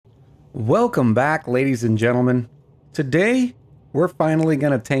Welcome back, ladies and gentlemen. Today, we're finally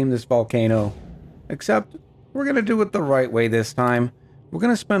going to tame this volcano. Except, we're going to do it the right way this time. We're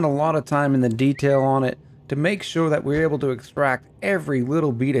going to spend a lot of time in the detail on it to make sure that we're able to extract every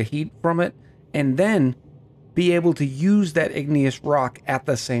little bead of heat from it, and then be able to use that igneous rock at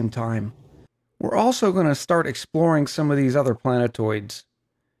the same time. We're also going to start exploring some of these other planetoids.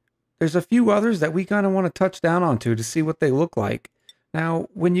 There's a few others that we kind of want to touch down onto to see what they look like. Now,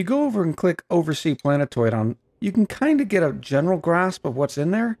 when you go over and click Oversee Planetoid on, you can kind of get a general grasp of what's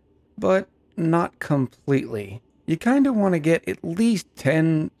in there, but not completely. You kind of want to get at least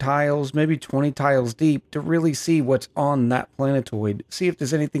 10 tiles, maybe 20 tiles deep to really see what's on that planetoid. See if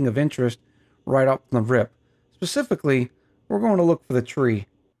there's anything of interest right up from the rip. Specifically, we're going to look for the tree.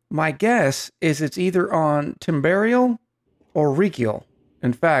 My guess is it's either on Timberial or Rekiel.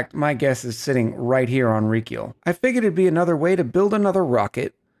 In fact, my guess is sitting right here on Rekiel. I figured it'd be another way to build another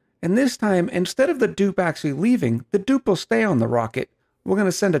rocket, and this time, instead of the dupe actually leaving, the dupe will stay on the rocket. We're going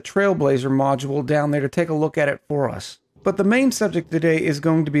to send a Trailblazer module down there to take a look at it for us. But the main subject today is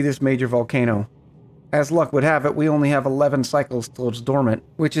going to be this major volcano. As luck would have it, we only have 11 cycles till it's dormant,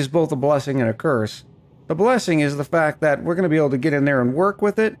 which is both a blessing and a curse. The blessing is the fact that we're going to be able to get in there and work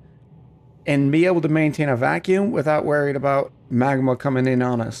with it, and be able to maintain a vacuum without worrying about magma coming in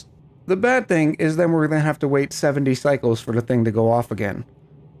on us. The bad thing is then we're going to have to wait 70 cycles for the thing to go off again.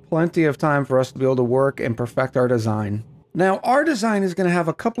 Plenty of time for us to be able to work and perfect our design. Now, our design is going to have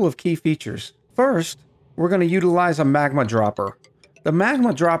a couple of key features. First, we're going to utilize a magma dropper. The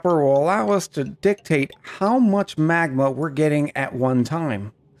magma dropper will allow us to dictate how much magma we're getting at one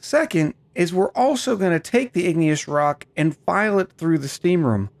time. Second is we're also going to take the igneous rock and file it through the steam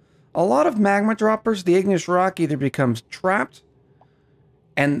room. A lot of magma droppers, the igneous rock either becomes trapped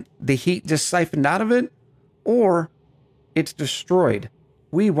and the heat just siphoned out of it, or it's destroyed.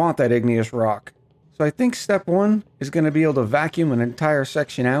 We want that igneous rock. So I think step one is going to be able to vacuum an entire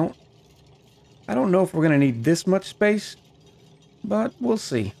section out. I don't know if we're going to need this much space, but we'll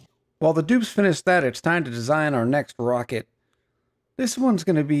see. While the dupes finish that, it's time to design our next rocket. This one's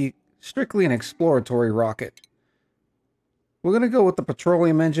going to be strictly an exploratory rocket. We're going to go with the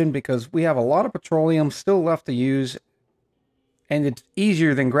petroleum engine because we have a lot of petroleum still left to use, and it's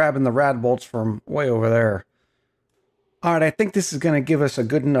easier than grabbing the rad bolts from way over there. Alright, I think this is going to give us a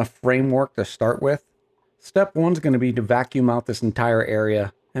good enough framework to start with. Step one is going to be to vacuum out this entire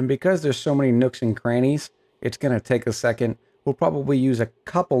area, and because there's so many nooks and crannies, it's going to take a second. We'll probably use a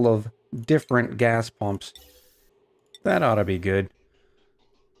couple of different gas pumps. That ought to be good.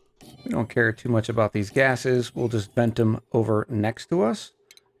 We don't care too much about these gases. We'll just vent them over next to us.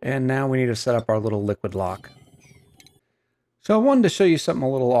 And now we need to set up our little liquid lock. So I wanted to show you something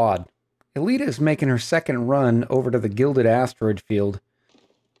a little odd. Elita is making her second run over to the Gilded Asteroid Field.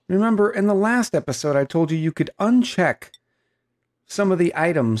 Remember, in the last episode, I told you you could uncheck some of the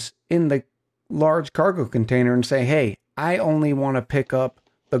items in the large cargo container and say, hey, I only want to pick up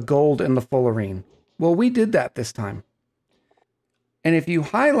the gold and the fullerene. Well, we did that this time. And if you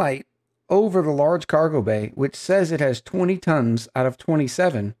highlight over the large cargo bay, which says it has 20 tons out of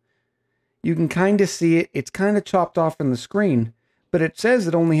 27, you can kind of see it. It's kind of chopped off in the screen, but it says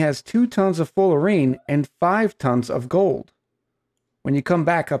it only has 2 tons of fullerene and 5 tons of gold. When you come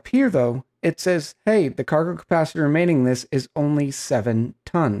back up here, though, it says, hey, the cargo capacity remaining in this is only 7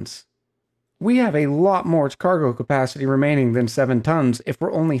 tons. We have a lot more cargo capacity remaining than 7 tons if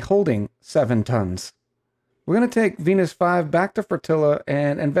we're only holding 7 tons. We're going to take Venus 5 back to Fertilla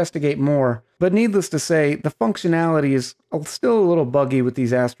and investigate more, but needless to say, the functionality is still a little buggy with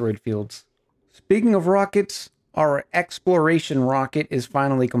these asteroid fields. Speaking of rockets, our exploration rocket is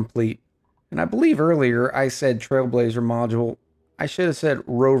finally complete. And I believe earlier I said Trailblazer module. I should have said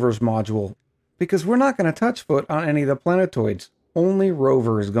Rover's module, because we're not going to touch foot on any of the planetoids. Only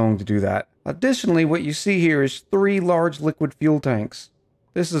Rover is going to do that. Additionally, what you see here is 3 large liquid fuel tanks.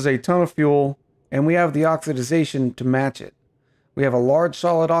 This is a ton of fuel, and we have the oxidization to match it. We have a large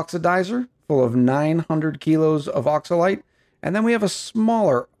solid oxidizer full of 900 kilos of oxalite, and then we have a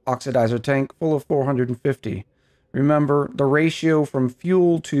smaller oxidizer tank full of 450. Remember, the ratio from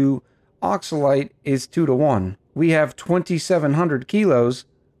fuel to oxalite is 2 to 1. We have 2,700 kilos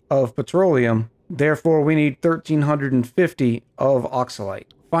of petroleum, therefore we need 1,350 of oxalite.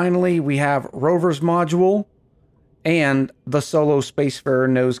 Finally, we have Rover's module and the Solo Spacefarer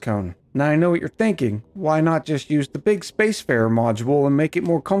nose cone. Now I know what you're thinking, why not just use the big Spacefarer module and make it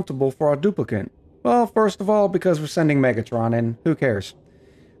more comfortable for our duplicate? Well, first of all, because we're sending Megatron in, who cares?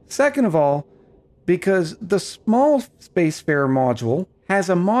 Second of all, because the small Spacefarer module has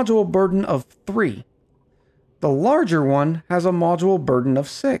a module burden of 3. The larger one has a module burden of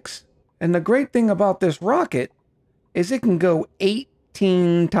 6. And the great thing about this rocket is it can go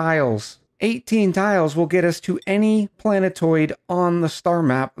 18 tiles. 18 tiles will get us to any planetoid on the star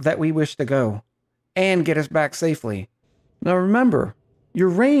map that we wish to go, and get us back safely. Now remember, your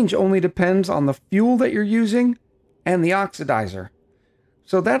range only depends on the fuel that you're using and the oxidizer.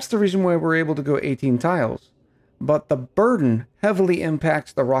 So that's the reason why we're able to go 18 tiles. But the burden heavily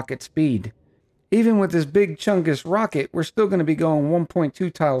impacts the rocket speed. Even with this big chunkus rocket, we're still going to be going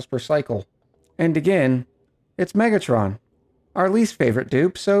 1.2 tiles per cycle. And again, it's Megatron, our least favorite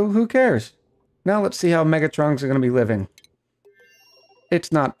dupe, so who cares? Now let's see how Megatrons are going to be living.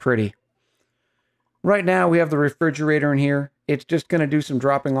 It's not pretty. Right now we have the refrigerator in here. It's just going to do some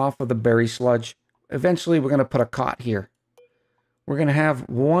dropping off of the berry sludge. Eventually we're going to put a cot here. We're going to have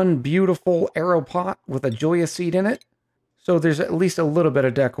one beautiful arrow pot with a Joya seed in it. So there's at least a little bit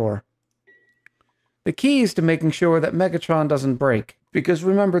of decor. The key is to making sure that Megatron doesn't break. Because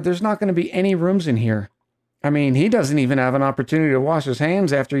remember, there's not going to be any rooms in here. I mean, he doesn't even have an opportunity to wash his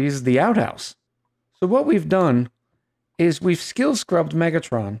hands after he uses the outhouse. So what we've done is we've skill scrubbed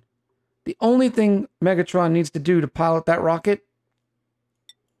Megatron. The only thing Megatron needs to do to pilot that rocket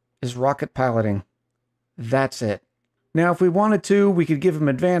is rocket piloting. That's it. Now, if we wanted to, we could give him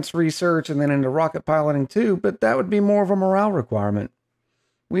advanced research and then into rocket piloting too, but that would be more of a morale requirement.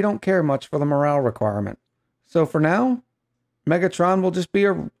 We don't care much for the morale requirement. So for now, Megatron will just be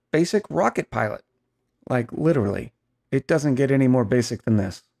a basic rocket pilot. Like, literally. It doesn't get any more basic than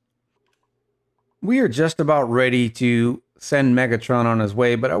this. We are just about ready to send Megatron on his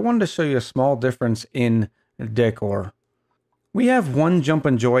way, but I wanted to show you a small difference in decor. We have one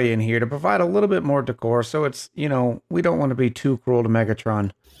Jumpin' Joy in here to provide a little bit more decor, so it's, you know, we don't want to be too cruel to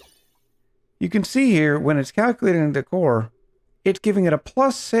Megatron. You can see here, when it's calculating decor, it's giving it a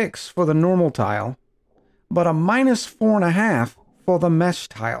 +6 for the normal tile, but a -4.5 for the mesh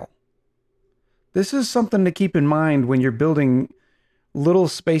tile. This is something to keep in mind when you're building little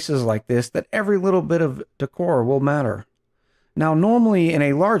spaces like this, that every little bit of decor will matter. Now, normally in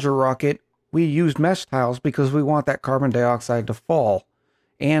a larger rocket, we use mesh tiles because we want that carbon dioxide to fall,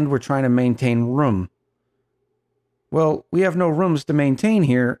 and we're trying to maintain room. Well, we have no rooms to maintain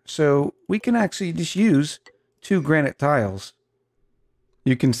here, so we can actually just use 2 granite tiles.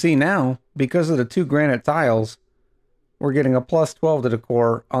 You can see now, because of the 2 granite tiles, we're getting a +12 to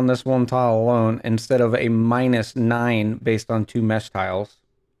decor on this one tile alone instead of a -9 based on 2 mesh tiles.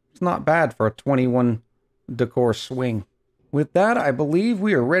 It's not bad for a 21 decor swing. With that, I believe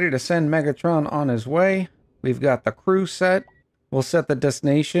we are ready to send Megatron on his way. We've got the crew set. We'll set the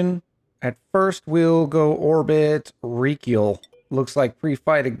destination. At first, we'll go orbit Rekiel. Looks like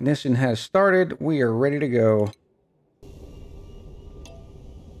pre-fight ignition has started. We are ready to go.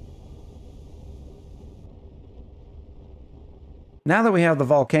 Now that we have the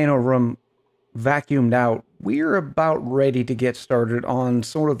volcano room vacuumed out, we're about ready to get started on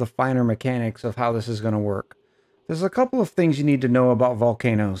sort of the finer mechanics of how this is going to work. There's a couple of things you need to know about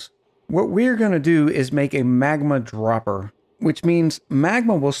volcanoes. What we're going to do is make a magma dropper, which means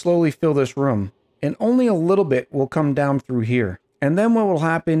magma will slowly fill this room, and only a little bit will come down through here. And then what will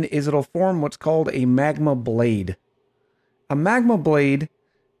happen is it'll form what's called a magma blade. A magma blade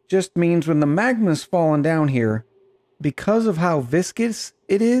just means when the magma's fallen down here, because of how viscous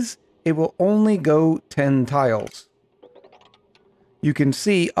it is, it will only go 10 tiles. You can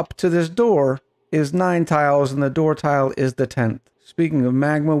see up to this door is 9 tiles and the door tile is the 10th. Speaking of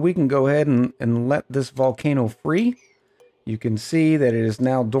magma, we can go ahead and let this volcano free. You can see that it is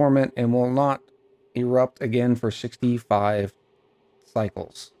now dormant and will not erupt again for 65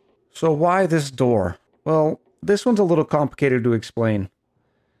 cycles. So why this door? Well, this one's a little complicated to explain.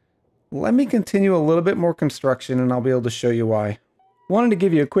 Let me continue a little bit more construction and I'll be able to show you why. Wanted to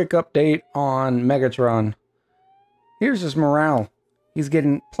give you a quick update on Megatron. Here's his morale. He's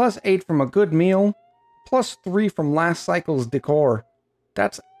getting +8 from a good meal, +3 from last cycle's decor.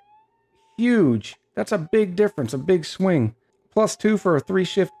 That's huge. That's a big difference, a big swing. +2 for a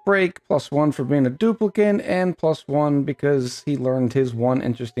 3-shift break, +1 for being a duplicate, and +1 because he learned his one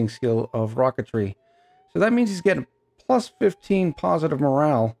interesting skill of rocketry. So that means he's getting +15 positive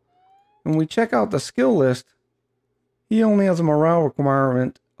morale. When we check out the skill list, he only has a morale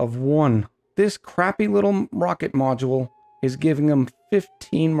requirement of 1. This crappy little rocket module is giving him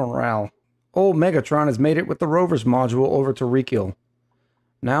 15 morale. Old Megatron has made it with the rover's module over to Rekiel.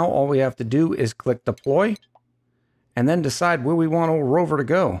 Now all we have to do is click deploy, and then decide where we want old rover to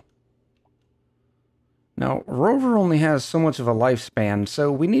go. Now, rover only has so much of a lifespan,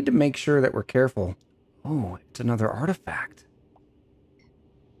 so we need to make sure that we're careful. Oh, it's another artifact.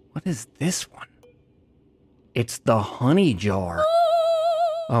 What is this one? It's the honey jar.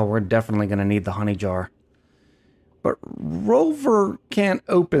 Oh, we're definitely going to need the honey jar. But Rover can't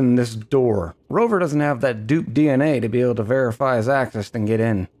open this door. Rover doesn't have that dupe DNA to be able to verify his access and get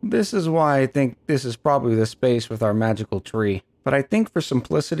in. This is why I think this is probably the space with our magical tree. But I think for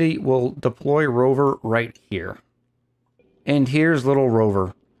simplicity, we'll deploy Rover right here. And here's little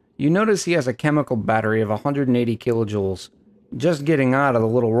Rover. You notice he has a chemical battery of 180 kilojoules. Just getting out of the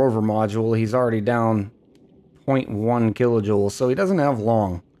little Rover module, he's already down 0.1 kilojoules, so he doesn't have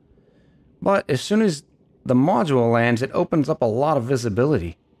long. But as soon as the module lands, it opens up a lot of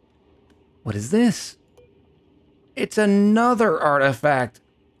visibility. What is this? It's another artifact.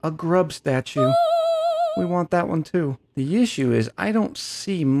 A grub statue. We want that one too. The issue is I don't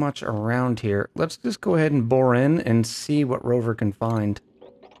see much around here. Let's just go ahead and bore in and see what Rover can find.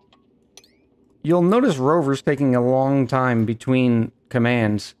 You'll notice Rover's taking a long time between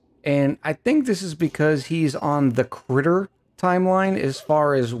commands. And I think this is because he's on the critter timeline as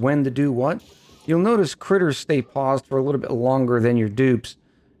far as when to do what. You'll notice critters stay paused for a little bit longer than your dupes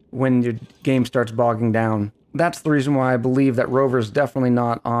when your game starts bogging down. That's the reason why I believe that Rover's definitely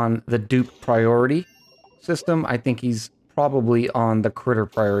not on the dupe priority system. I think he's probably on the critter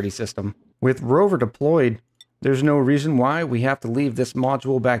priority system. With Rover deployed, there's no reason why we have to leave this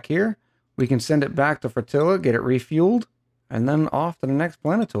module back here. We can send it back to Fertilla, get it refueled, and then off to the next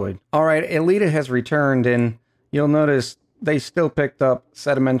planetoid. Alright, Elita has returned, and you'll notice they still picked up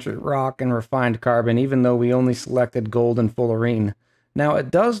sedimentary rock and refined carbon, even though we only selected gold and fullerene. Now,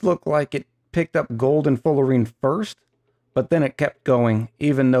 it does look like it picked up gold and fullerene first, but then it kept going,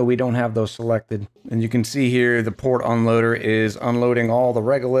 even though we don't have those selected. And you can see here the port unloader is unloading all the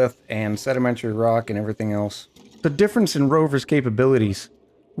regolith and sedimentary rock and everything else. The difference in Rover's capabilities.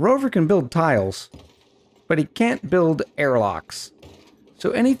 Rover can build tiles, but he can't build airlocks.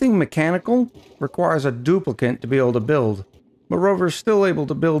 So anything mechanical requires a duplicate to be able to build. But Rover's still able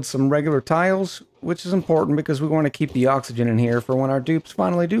to build some regular tiles, which is important because we want to keep the oxygen in here for when our dupes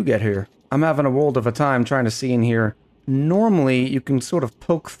finally do get here. I'm having a world of a time trying to see in here. Normally, you can sort of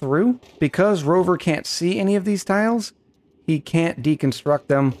poke through. Because Rover can't see any of these tiles, he can't deconstruct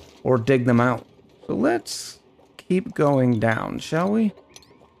them or dig them out. So let's keep going down, shall we?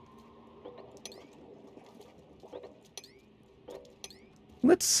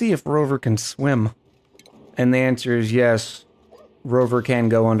 Let's see if Rover can swim. And the answer is yes. Rover can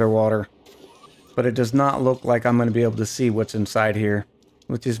go underwater. But it does not look like I'm going to be able to see what's inside here.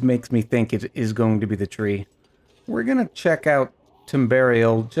 Which just makes me think it is going to be the tree. We're going to check out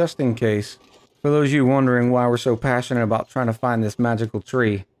Timberial just in case. For those of you wondering why we're so passionate about trying to find this magical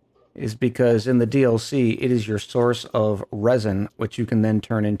tree, is because in the DLC it is your source of resin, which you can then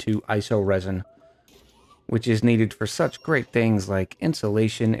turn into iso resin, which is needed for such great things like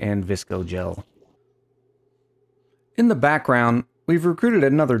insulation and visco gel. In the background, we've recruited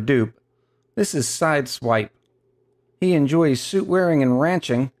another dupe. This is Sideswipe. He enjoys suit wearing and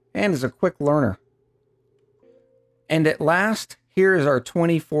ranching, and is a quick learner. And at last, here is our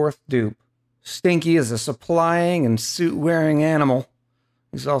 24th dupe. Stinky is a supplying and suit wearing animal.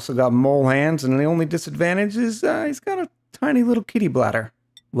 He's also got mole hands, and the only disadvantage is he's got a tiny little kitty bladder.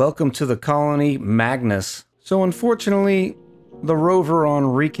 Welcome to the colony, Magnus. So unfortunately, the rover on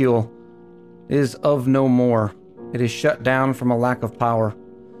Rikiel is of no more. It is shut down from a lack of power.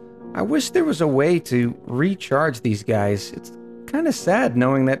 I wish there was a way to recharge these guys. It's kind of sad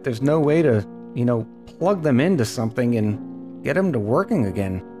knowing that there's no way to, plug them into something and get them to working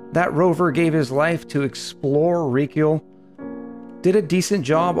again. That rover gave his life to explore Rikiel. Did a decent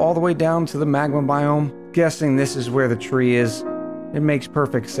job all the way down to the magma biome. Guessing this is where the tree is. It makes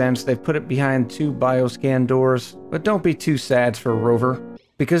perfect sense. They've put it behind 2 bioscan doors. But don't be too sad for Rover,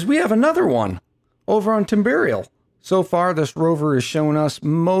 because we have another one over on Timberial. So far, this rover has shown us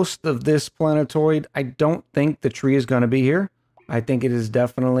most of this planetoid. I don't think the tree is going to be here. I think it is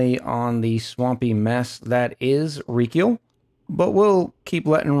definitely on the swampy mess that is Rikiel. But we'll keep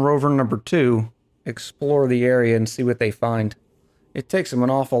letting rover number 2 explore the area and see what they find. It takes them an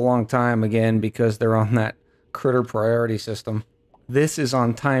awful long time again because they're on that critter priority system. This is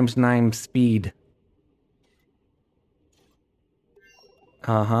on ×9 speed.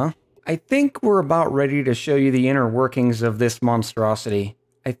 I think we're about ready to show you the inner workings of this monstrosity.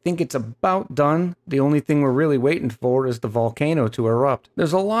 I think it's about done. The only thing we're really waiting for is the volcano to erupt.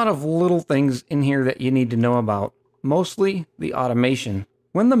 There's a lot of little things in here that you need to know about. Mostly the automation.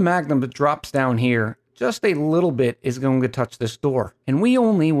 When the magma drops down here, just a little bit is going to touch this door. And we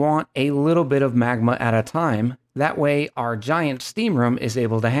only want a little bit of magma at a time. That way our giant steam room is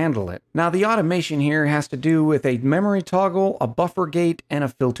able to handle it. Now the automation here has to do with a memory toggle, a buffer gate, and a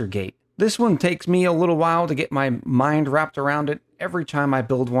filter gate. This one takes me a little while to get my mind wrapped around it, every time I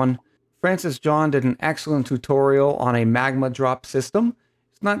build one. Francis John did an excellent tutorial on a magma drop system.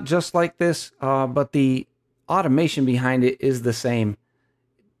 It's not just like this, but the automation behind it is the same.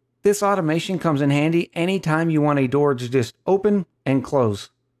 This automation comes in handy anytime you want a door to just open and close.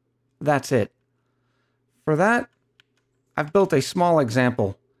 That's it. For that, I've built a small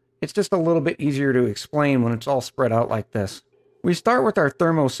example. It's just a little bit easier to explain when it's all spread out like this. We start with our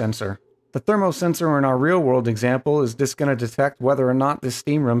thermosensor. The thermosensor in our real-world example is just going to detect whether or not this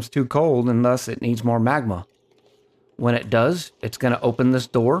steam room's too cold and thus it needs more magma. When it does, it's going to open this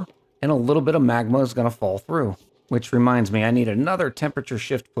door and a little bit of magma is going to fall through. Which reminds me, I need another temperature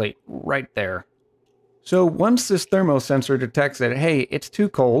shift plate right there. So once this thermosensor detects that, hey, it's too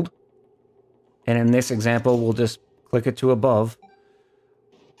cold, and in this example, we'll just click it to above,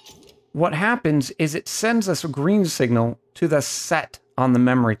 what happens is it sends us a green signal to the set on the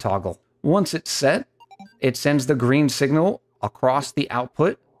memory toggle. Once it's set, it sends the green signal across the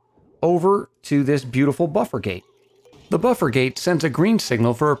output over to this beautiful buffer gate. The buffer gate sends a green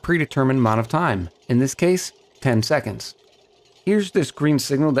signal for a predetermined amount of time, in this case, 10 seconds. Here's this green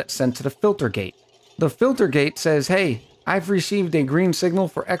signal that's sent to the filter gate. The filter gate says, hey, I've received a green signal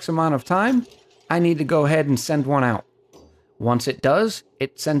for X amount of time. I need to go ahead and send one out. Once it does,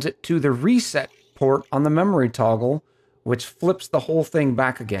 it sends it to the reset port on the memory toggle, which flips the whole thing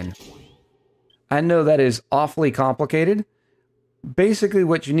back again. I know that is awfully complicated. Basically,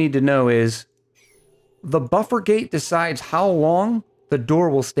 what you need to know is the buffer gate decides how long the door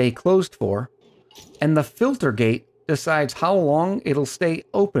will stay closed for, and the filter gate decides how long it'll stay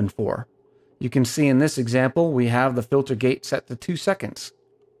open for. You can see in this example, we have the filter gate set to 2 seconds.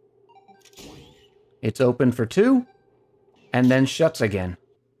 It's open for 2, and then shuts again.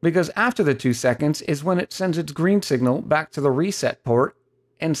 Because after the 2 seconds is when it sends its green signal back to the reset port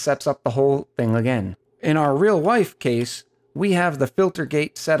and sets up the whole thing again. In our real life case, we have the filter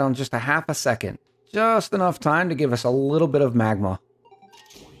gate set on just a half a second. Just enough time to give us a little bit of magma.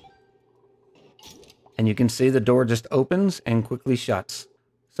 And you can see the door just opens and quickly shuts.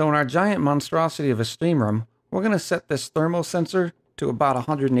 So in our giant monstrosity of a steam room, we're going to set this thermosensor to about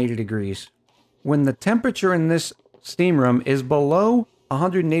 180 degrees. When the temperature in this steam room is below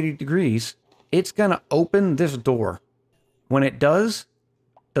 180 degrees, it's going to open this door. When it does,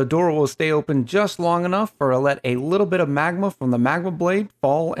 the door will stay open just long enough for to let a little bit of magma from the magma blade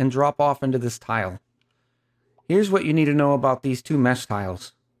fall and drop off into this tile. Here's what you need to know about these two mesh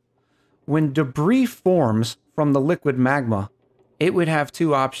tiles. When debris forms from the liquid magma, it would have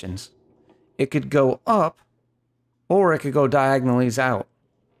two options. It could go up, or it could go diagonally out.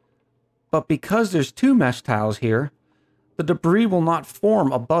 But because there's two mesh tiles here, the debris will not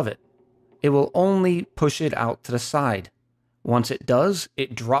form above it. It will only push it out to the side. Once it does,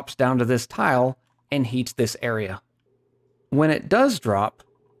 it drops down to this tile and heats this area. When it does drop,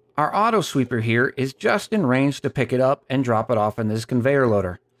 our auto sweeper here is just in range to pick it up and drop it off in this conveyor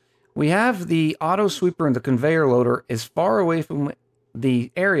loader. We have the auto sweeper and the conveyor loader as far away from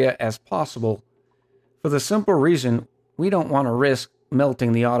the area as possible for the simple reason we don't want to risk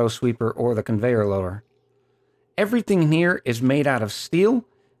melting the auto sweeper or the conveyor loader. Everything here is made out of steel,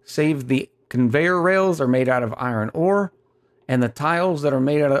 save the conveyor rails are made out of iron ore, and the tiles that are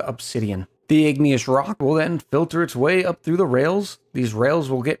made out of obsidian. The igneous rock will then filter its way up through the rails. These rails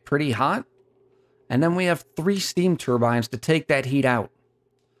will get pretty hot, and then we have 3 steam turbines to take that heat out.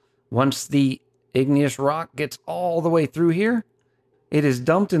 Once the igneous rock gets all the way through here, it is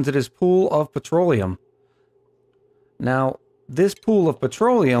dumped into this pool of petroleum. Now, this pool of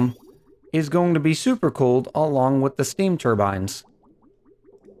petroleum is going to be super cooled along with the steam turbines.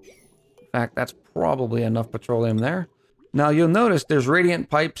 In fact, that's probably enough petroleum there. Now, you'll notice there's radiant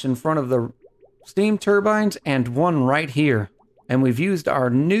pipes in front of the steam turbines and one right here. And we've used our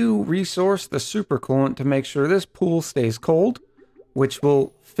new resource, the supercoolant, to make sure this pool stays cold, which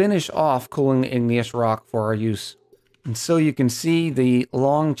will finish off cooling the igneous rock for our use. And so you can see the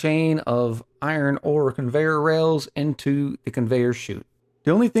long chain of iron ore conveyor rails into the conveyor chute.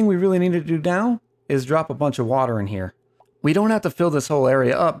 The only thing we really need to do now is drop a bunch of water in here. We don't have to fill this whole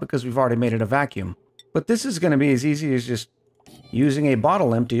area up because we've already made it a vacuum. But this is going to be as easy as just using a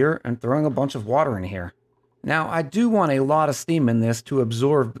bottle emptier and throwing a bunch of water in here. Now, I do want a lot of steam in this to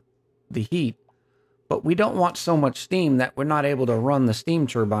absorb the heat, but we don't want so much steam that we're not able to run the steam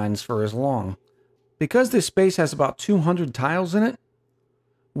turbines for as long. Because this space has about 200 tiles in it,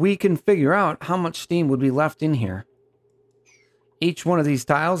 we can figure out how much steam would be left in here. Each one of these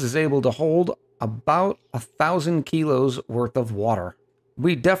tiles is able to hold about 1,000 kilos worth of water.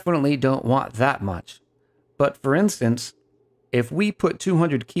 We definitely don't want that much. But for instance, if we put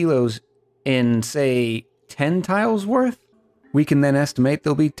 200 kilos in, say, 10 tiles worth, We can then estimate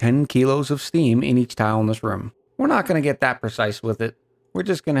there'll be 10 kilos of steam in each tile in this room. We're not going to get that precise with it. We're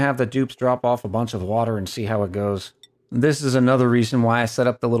just going to have the dupes drop off a bunch of water and see how it goes. This is another reason why I set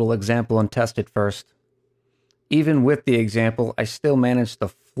up the little example and test it first. Even with the example, I still managed to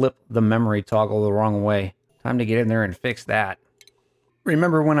flip the memory toggle the wrong way. Time to get in there and fix that.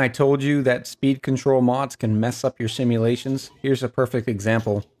 Remember when I told you that speed control mods can mess up your simulations? Here's a perfect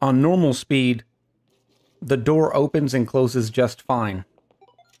example. On normal speed, the door opens and closes just fine.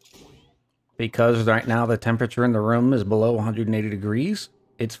 Because right now the temperature in the room is below 180 degrees,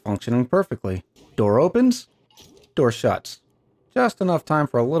 it's functioning perfectly. Door opens, door shuts. Just enough time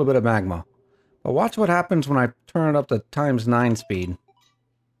for a little bit of magma. But watch what happens when I turn it up to ×9 speed.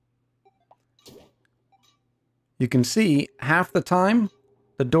 You can see half the time,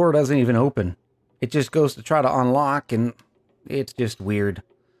 the door doesn't even open. It just goes to try to unlock and it's just weird.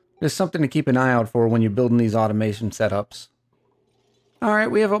 There's something to keep an eye out for when you're building these automation setups. Alright,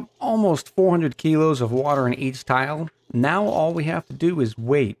 we have almost 400 kilos of water in each tile. Now all we have to do is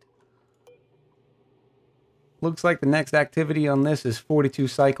wait. Looks like the next activity on this is 42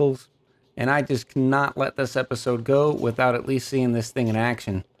 cycles. And I just cannot let this episode go without at least seeing this thing in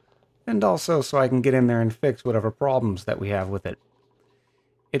action. And also so I can get in there and fix whatever problems that we have with it.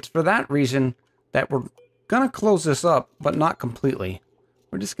 It's for that reason that we're going to close this up, but not completely.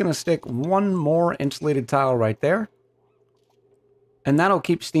 We're just going to stick one more insulated tile right there. And that'll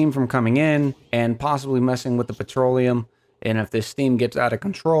keep steam from coming in and possibly messing with the petroleum. And if this steam gets out of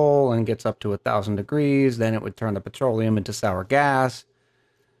control and gets up to 1,000 degrees, then it would turn the petroleum into sour gas.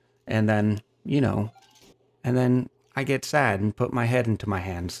 And then, you know, and then I get sad and put my head into my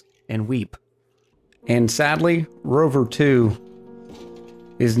hands and weep. And sadly, Rover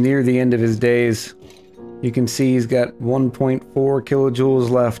 2 is near the end of his days. You can see he's got 1.4 kilojoules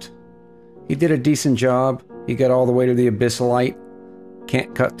left. He did a decent job. He got all the way to the abyssalite.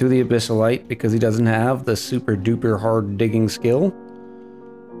 Can't cut through the abyssalite because he doesn't have the super duper hard digging skill.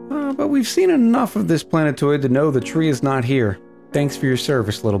 But we've seen enough of this planetoid to know the tree is not here. Thanks for your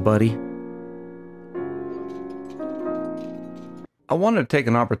service, little buddy. I wanted to take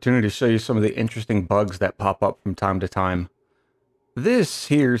an opportunity to show you some of the interesting bugs that pop up from time to time. This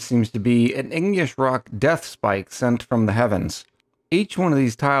here seems to be an igneous rock death spike sent from the heavens. Each one of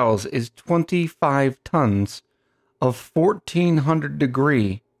these tiles is 25 tons of 1400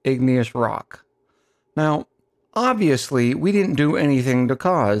 degree igneous rock. Now, obviously, we didn't do anything to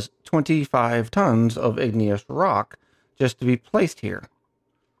cause 25 tons of igneous rock just to be placed here.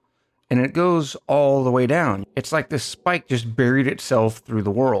 And it goes all the way down. It's like this spike just buried itself through the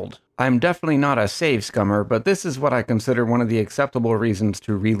world. I'm definitely not a save scummer, but this is what I consider one of the acceptable reasons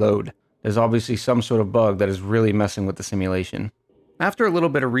to reload. There's obviously some sort of bug that is really messing with the simulation. After a little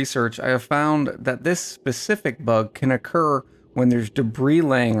bit of research, I have found that this specific bug can occur when there's debris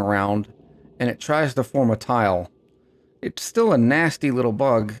laying around and it tries to form a tile. It's still a nasty little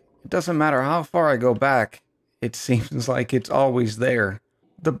bug. It doesn't matter how far I go back, it seems like it's always there.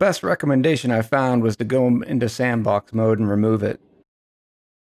 The best recommendation I found was to go into sandbox mode and remove it.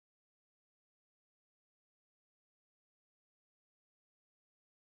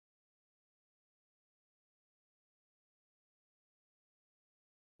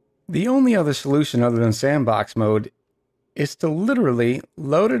 The only other solution other than sandbox mode is to literally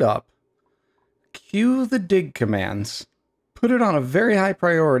load it up, cue the dig commands, put it on a very high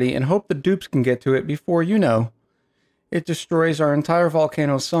priority, and hope the dupes can get to it before, you know, it destroys our entire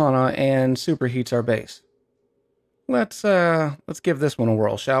volcano sauna and superheats our base. Let's give this one a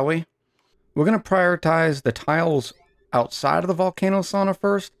whirl, shall we? We're going to prioritize the tiles outside of the volcano sauna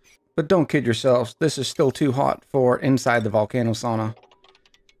first, but don't kid yourselves, this is still too hot for inside the volcano sauna.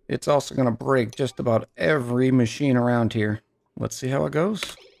 It's also going to break just about every machine around here. Let's see how it goes.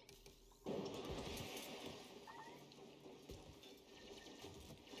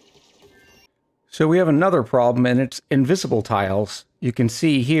 So we have another problem, and it's invisible tiles. You can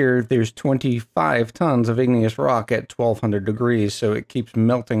see here there's 25 tons of igneous rock at 1200 degrees, so it keeps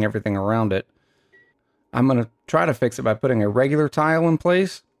melting everything around it. I'm going to try to fix it by putting a regular tile in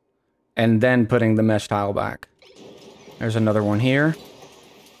place and then putting the mesh tile back. There's another one here.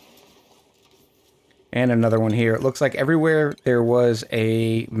 And another one here. It looks like everywhere there was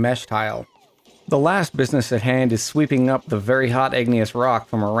a mesh tile. The last business at hand is sweeping up the very hot igneous rock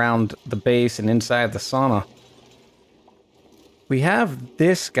from around the base and inside the sauna. We have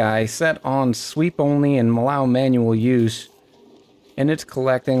this guy set on sweep only and allow manual use, and it's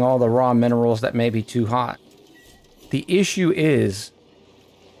collecting all the raw minerals that may be too hot. The issue is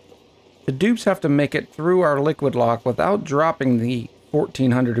the dupes have to make it through our liquid lock without dropping the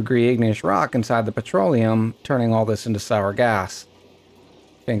 1400 degree igneous rock inside the petroleum, turning all this into sour gas.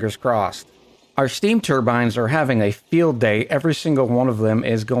 Fingers crossed. Our steam turbines are having a field day. Every single one of them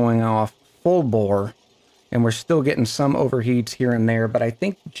is going off full bore, and we're still getting some overheats here and there, but I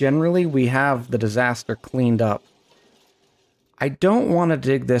think generally we have the disaster cleaned up. I don't want to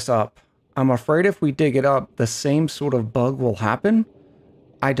dig this up. I'm afraid if we dig it up, the same sort of bug will happen.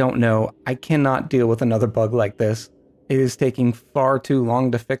 I don't know. I cannot deal with another bug like this. It is taking far too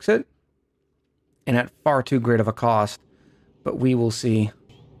long to fix it, and at far too great of a cost, but we will see.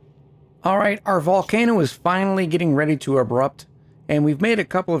 Alright, our volcano is finally getting ready to erupt, and we've made a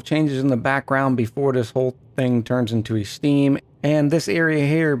couple of changes in the background before this whole thing turns into a steam, and this area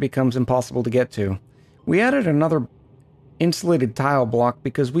here becomes impossible to get to. We added another insulated tile block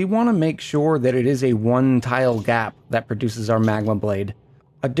because we want to make sure that it is a one tile gap that produces our magma blade.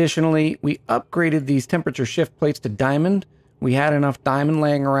 Additionally, we upgraded these temperature shift plates to diamond. We had enough diamond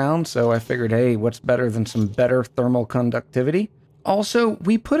laying around, so I figured, hey, what's better than some better thermal conductivity? Also,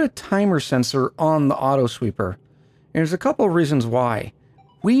 we put a timer sensor on the auto sweeper. There's a couple of reasons why.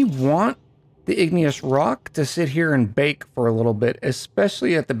 We want the igneous rock to sit here and bake for a little bit,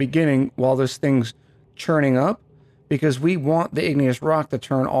 especially at the beginning while this thing's churning up, because we want the igneous rock to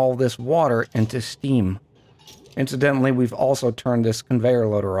turn all this water into steam. Incidentally, we've also turned this conveyor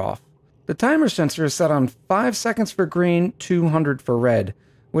loader off. The timer sensor is set on 5 seconds for green, 200 for red.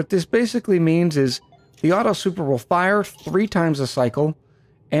 What this basically means is the auto super will fire 3 times a cycle,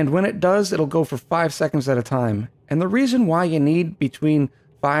 and when it does, it'll go for 5 seconds at a time. And the reason why you need between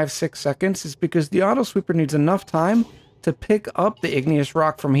 5-6 seconds is because the auto sweeper needs enough time to pick up the igneous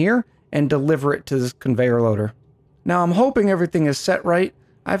rock from here and deliver it to this conveyor loader. Now, I'm hoping everything is set right.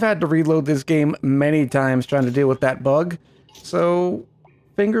 I've had to reload this game many times trying to deal with that bug, so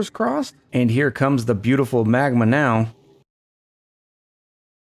fingers crossed. And here comes the beautiful magma now.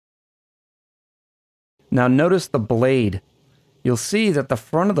 Now notice the blade. You'll see that the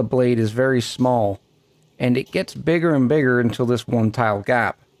front of the blade is very small, and it gets bigger and bigger until this one tile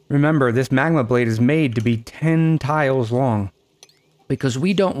gap. Remember, this magma blade is made to be 10 tiles long, because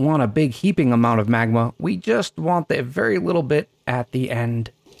we don't want a big heaping amount of magma, we just want the very little bit at the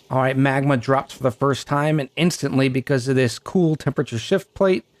end. Alright, magma drops for the first time, and instantly, because of this cool temperature shift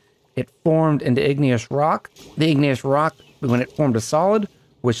plate, it formed into igneous rock. The igneous rock, when it formed a solid,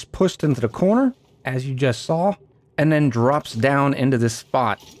 was pushed into the corner, as you just saw, and then drops down into this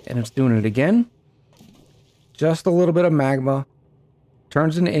spot. And it's doing it again. Just a little bit of magma,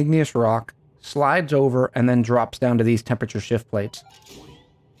 turns into igneous rock, slides over, and then drops down to these temperature shift plates.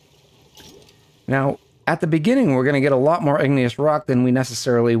 Now, at the beginning, we're going to get a lot more igneous rock than we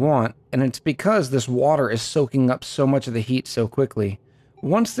necessarily want, and it's because this water is soaking up so much of the heat so quickly.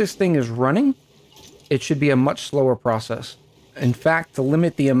 Once this thing is running, it should be a much slower process. In fact, to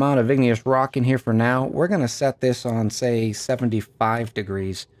limit the amount of igneous rock in here for now, we're going to set this on, say, 75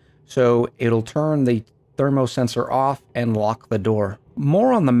 degrees. So it'll turn the thermosensor off and lock the door.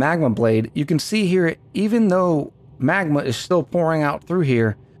 More on the magma blade, you can see here, even though magma is still pouring out through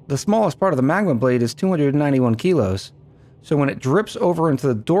here, the smallest part of the magma blade is 291 kilos. So when it drips over into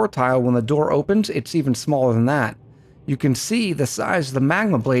the door tile, when the door opens, it's even smaller than that. You can see the size of the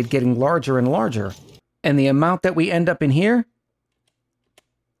magma blade getting larger and larger. And the amount that we end up in here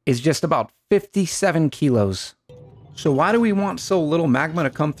is just about 57 kilos. So why do we want so little magma to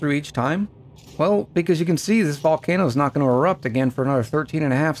come through each time? Well, because you can see this volcano is not going to erupt again for another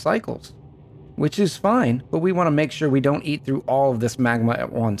 13.5 cycles. Which is fine, but we want to make sure we don't eat through all of this magma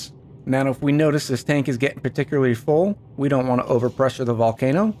at once. Now, if we notice this tank is getting particularly full, we don't want to overpressure the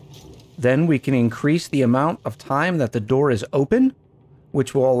volcano. Then we can increase the amount of time that the door is open,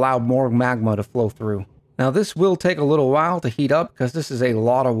 which will allow more magma to flow through. Now, this will take a little while to heat up because this is a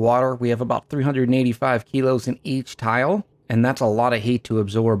lot of water. We have about 385 kilos in each tile, and that's a lot of heat to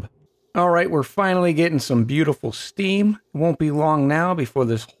absorb. Alright, we're finally getting some beautiful steam. It won't be long now before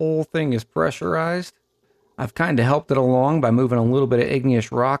this whole thing is pressurized. I've kind of helped it along by moving a little bit of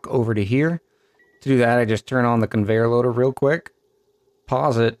igneous rock over to here. To do that, I just turn on the conveyor loader real quick,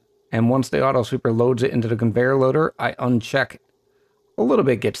 pause it, and once the auto sweeper loads it into the conveyor loader, I uncheck it. A little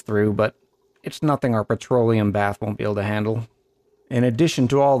bit gets through, but it's nothing our petroleum bath won't be able to handle. In addition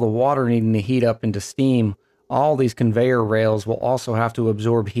to all the water needing to heat up into steam, all these conveyor rails will also have to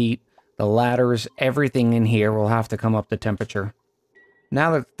absorb heat. The ladders, everything in here will have to come up to temperature. Now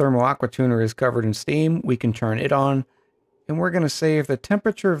that the thermal aqua tuner is covered in steam, we can turn it on. And we're going to say if the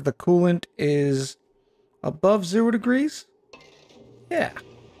temperature of the coolant is above 0 degrees. Yeah.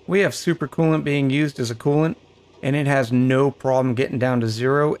 We have super coolant being used as a coolant, and it has no problem getting down to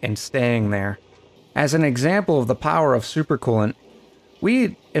 0 and staying there. As an example of the power of supercoolant,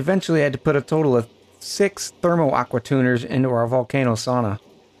 We eventually had to put a total of 6 thermo aqua tuners into our volcano sauna.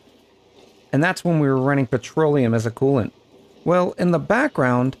 And that's when we were running petroleum as a coolant. Well, in the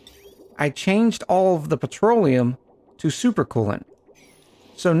background, I changed all of the petroleum to supercoolant.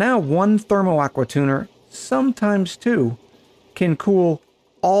 So now 1 thermo aqua tuner, sometimes 2, can cool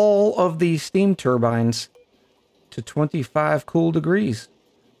all of these steam turbines to 25 cool degrees.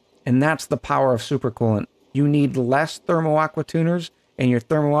 And that's the power of supercoolant. You need less thermo aqua tuners, and your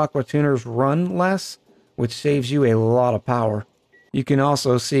thermo aqua tuners run less, which saves you a lot of power. You can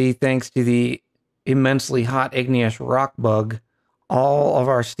also see, thanks to the immensely hot igneous rock bug, all of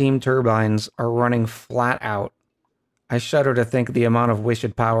our steam turbines are running flat out. I shudder to think the amount of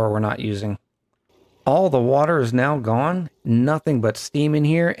wasted power we're not using. All the water is now gone, nothing but steam in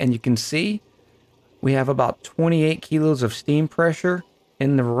here, and you can see we have about 28 kilos of steam pressure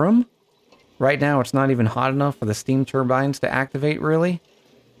in the room. Right now it's not even hot enough for the steam turbines to activate, really.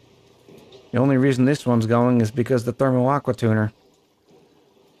 The only reason this one's going is because the thermo aqua tuner.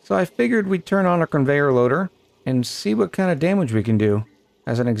 So I figured we'd turn on a conveyor loader and see what kind of damage we can do.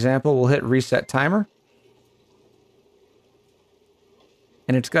 As an example, we'll hit reset timer.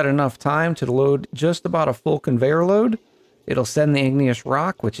 And it's got enough time to load just about a full conveyor load. It'll send the igneous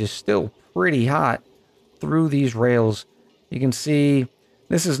rock, which is still pretty hot, through these rails. You can see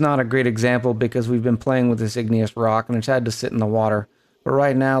this is not a great example because we've been playing with this igneous rock and it's had to sit in the water. But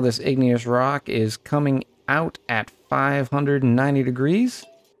right now this igneous rock is coming out at 590 degrees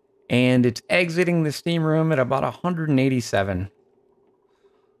and it's exiting the steam room at about 187.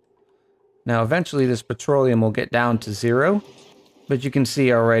 Now eventually this petroleum will get down to 0, but you can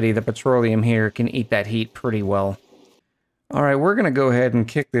see already the petroleum here can eat that heat pretty well. Alright, we're going to go ahead and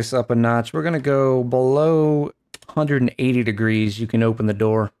kick this up a notch. We're going to go below 180 degrees. You can open the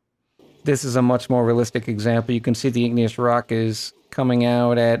door. This is a much more realistic example. You can see the igneous rock is coming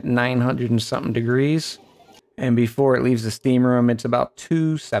out at 900 and something degrees. And before it leaves the steam room, it's about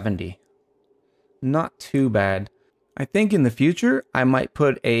 270. Not too bad. I think in the future, I might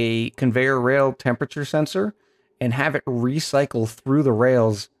put a conveyor rail temperature sensor and have it recycle through the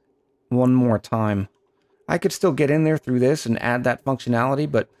rails one more time. I could still get in there through this and add that functionality,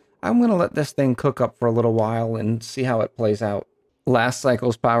 but I'm going to let this thing cook up for a little while and see how it plays out. Last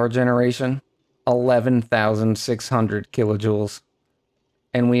cycle's power generation, 11,600 kilojoules.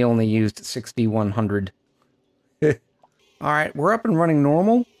 And we only used 6,100. Alright, we're up and running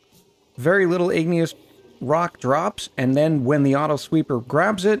normal. Very little igneous rock drops, and then when the auto sweeper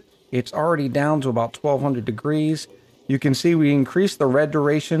grabs it, it's already down to about 1,200 degrees. You can see we increased the red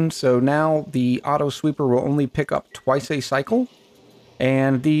duration, so now the auto sweeper will only pick up twice a cycle.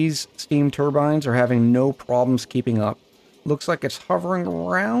 And these steam turbines are having no problems keeping up. Looks like it's hovering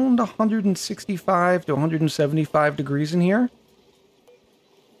around 165 to 175 degrees in here.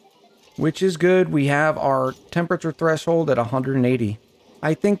 Which is good. We have our temperature threshold at 180.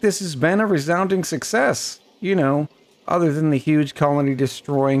 I think this has been a resounding success. You know, other than the huge colony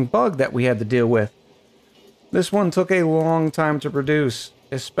destroying bug that we had to deal with. This one took a long time to produce,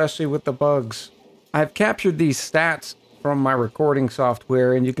 especially with the bugs. I've captured these stats from my recording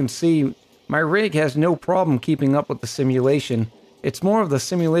software, and you can see my rig has no problem keeping up with the simulation. It's more of the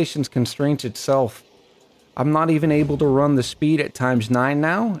simulation's constraints itself. I'm not even able to run the speed at ×9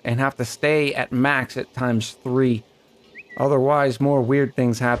 now, and have to stay at max at ×3. Otherwise, more weird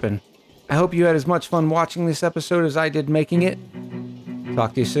things happen. I hope you had as much fun watching this episode as I did making it.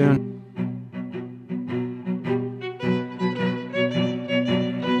 Talk to you soon.